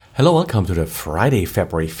Hello, welcome to the Friday,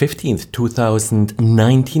 February 15th,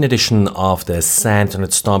 2019 edition of the SANS and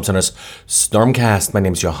StormCast StormCast. My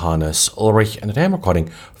name is Johannes Ulrich and today I'm recording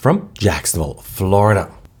from Jacksonville,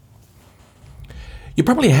 Florida. You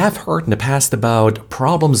probably have heard in the past about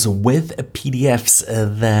problems with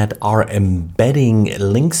PDFs that are embedding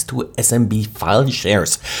links to SMB file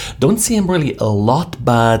shares. Don't see them really a lot,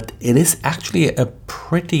 but it is actually a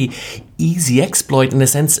pretty easy exploit in the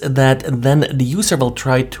sense that then the user will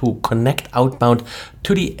try to connect outbound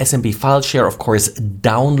to the SMB file share, of course,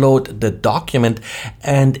 download the document,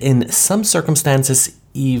 and in some circumstances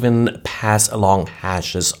even pass along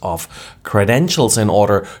hashes of credentials in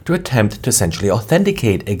order to attempt to essentially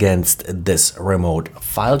authenticate against this remote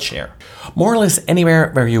file share. More or less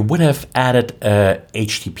anywhere where you would have added a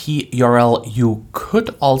HTTP URL, you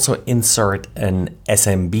could also insert an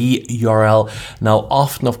SMB URL. Now,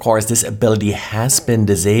 often, of course, this ability has been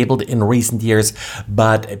disabled in recent years,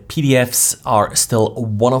 but PDFs are still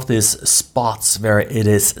one of these spots where it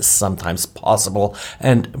is sometimes possible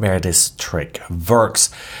and where this trick works.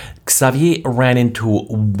 Xavier ran into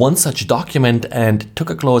one such document and took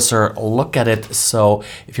a closer look at it. So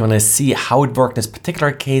if you want to see how it worked in this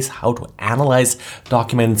particular case, how to analyze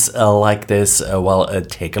documents like this,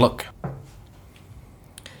 take a look.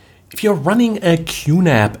 If you're running a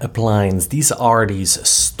QNAP appliance, these are these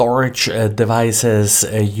storage devices.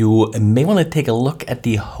 You may want to take a look at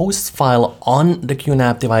the host file on the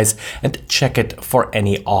QNAP device and check it for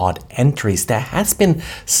any odd entries. There has been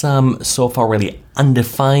some so far really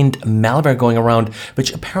undefined malware going around,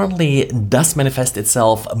 which apparently does manifest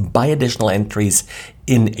itself by additional entries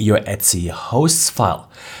in your Etsy hosts file.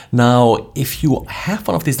 Now, if you have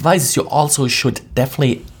one of these devices, you also should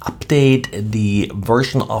definitely update the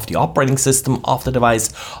version of the operating system of the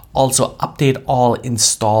device, also update all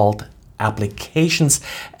installed applications,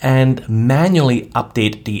 and manually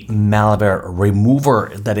update the malware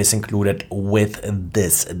remover that is included with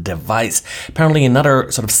this device. Apparently,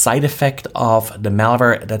 another sort of side effect of the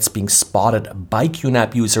malware that's being spotted by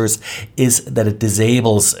QNAP users is that it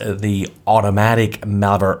disables the automatic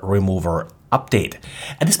malware remover update.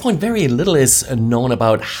 At this point, very little is known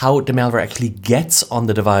about how the malware actually gets on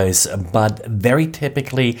the device, but very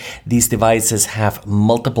typically these devices have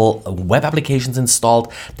multiple web applications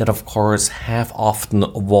installed that of course have often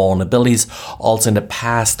vulnerabilities. Also in the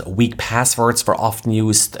past, weak passwords were often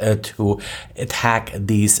used to attack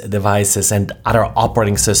these devices and other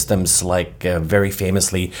operating systems, like very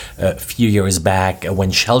famously a few years back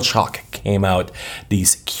when Shell Shock came out,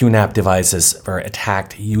 these QNAP devices were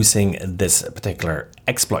attacked using this particular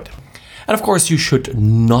exploit. And of course, you should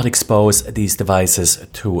not expose these devices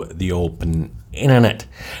to the open internet.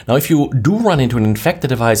 Now, if you do run into an infected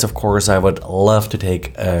device, of course, I would love to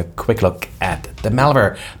take a quick look at the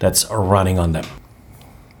malware that's running on them.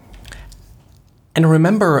 And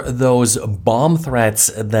remember those bomb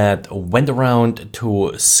threats that went around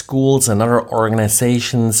to schools and other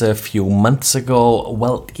organizations a few months ago?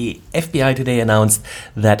 Well, the FBI today announced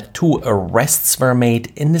that 2 arrests were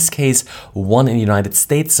made. In this case, one in the United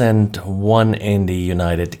States and one in the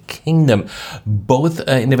United Kingdom. Both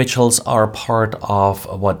individuals are part of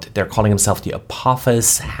what they're calling themselves the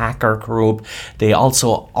Apophis hacker group. They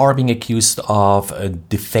also are being accused of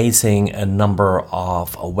defacing a number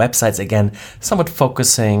of websites. Again, somewhat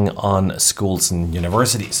focusing on schools and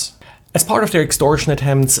universities. As part of their extortion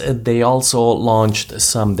attempts, they also launched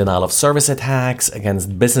some denial of service attacks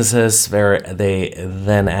against businesses where they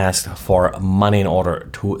then asked for money in order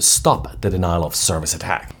to stop the denial of service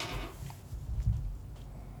attack.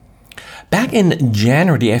 Back in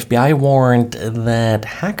January, the FBI warned that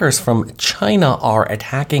hackers from China are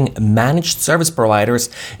attacking managed service providers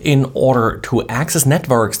in order to access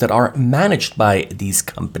networks that are managed by these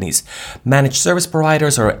companies. Managed service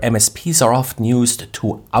providers, or MSPs, are often used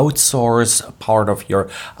to outsource part of your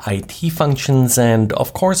IT functions, and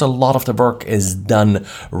of course a lot of the work is done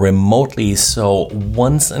remotely. So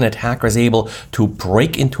once an attacker is able to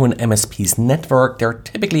break into an MSP's network, they're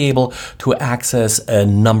typically able to access a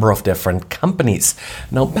number of different companies.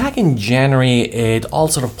 Now, back in January, it all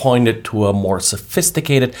sort of pointed to a more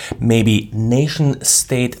sophisticated, maybe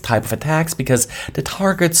nation-state type of attacks, because the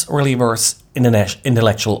targets really were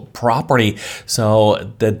intellectual property.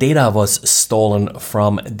 So the data was stolen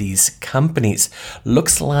from these companies.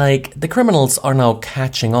 Looks like the criminals are now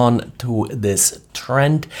catching on to this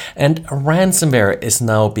trend, and ransomware is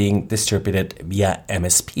now being distributed via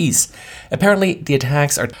MSPs. Apparently, the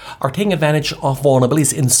attacks are taking advantage of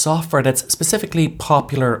vulnerabilities in software that's specifically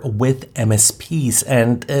popular with MSPs,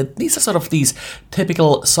 and these are sort of these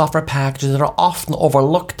typical software packages that are often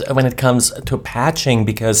overlooked when it comes to patching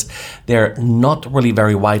because they're not really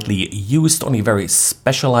very widely used. Only very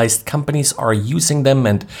specialized companies are using them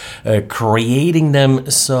and creating them.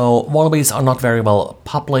 So vulnerabilities are not very well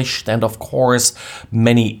published. And of course,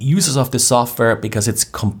 many users of the software, because it's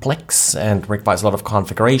complex and requires a lot of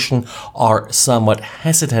configuration, are somewhat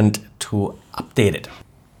hesitant to update it.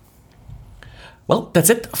 Well, that's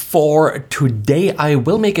it for today. I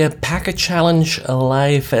will make a packet challenge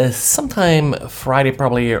live sometime Friday,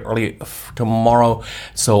 probably early tomorrow.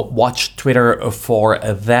 So watch Twitter for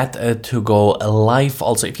that to go live.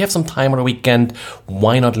 Also, if you have some time on the weekend,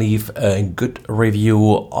 why not leave a good review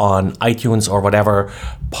on iTunes or whatever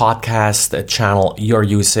podcast channel you're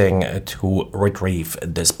using to retrieve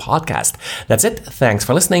this podcast. That's it. Thanks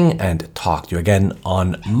for listening and talk to you again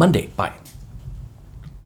on Monday. Bye.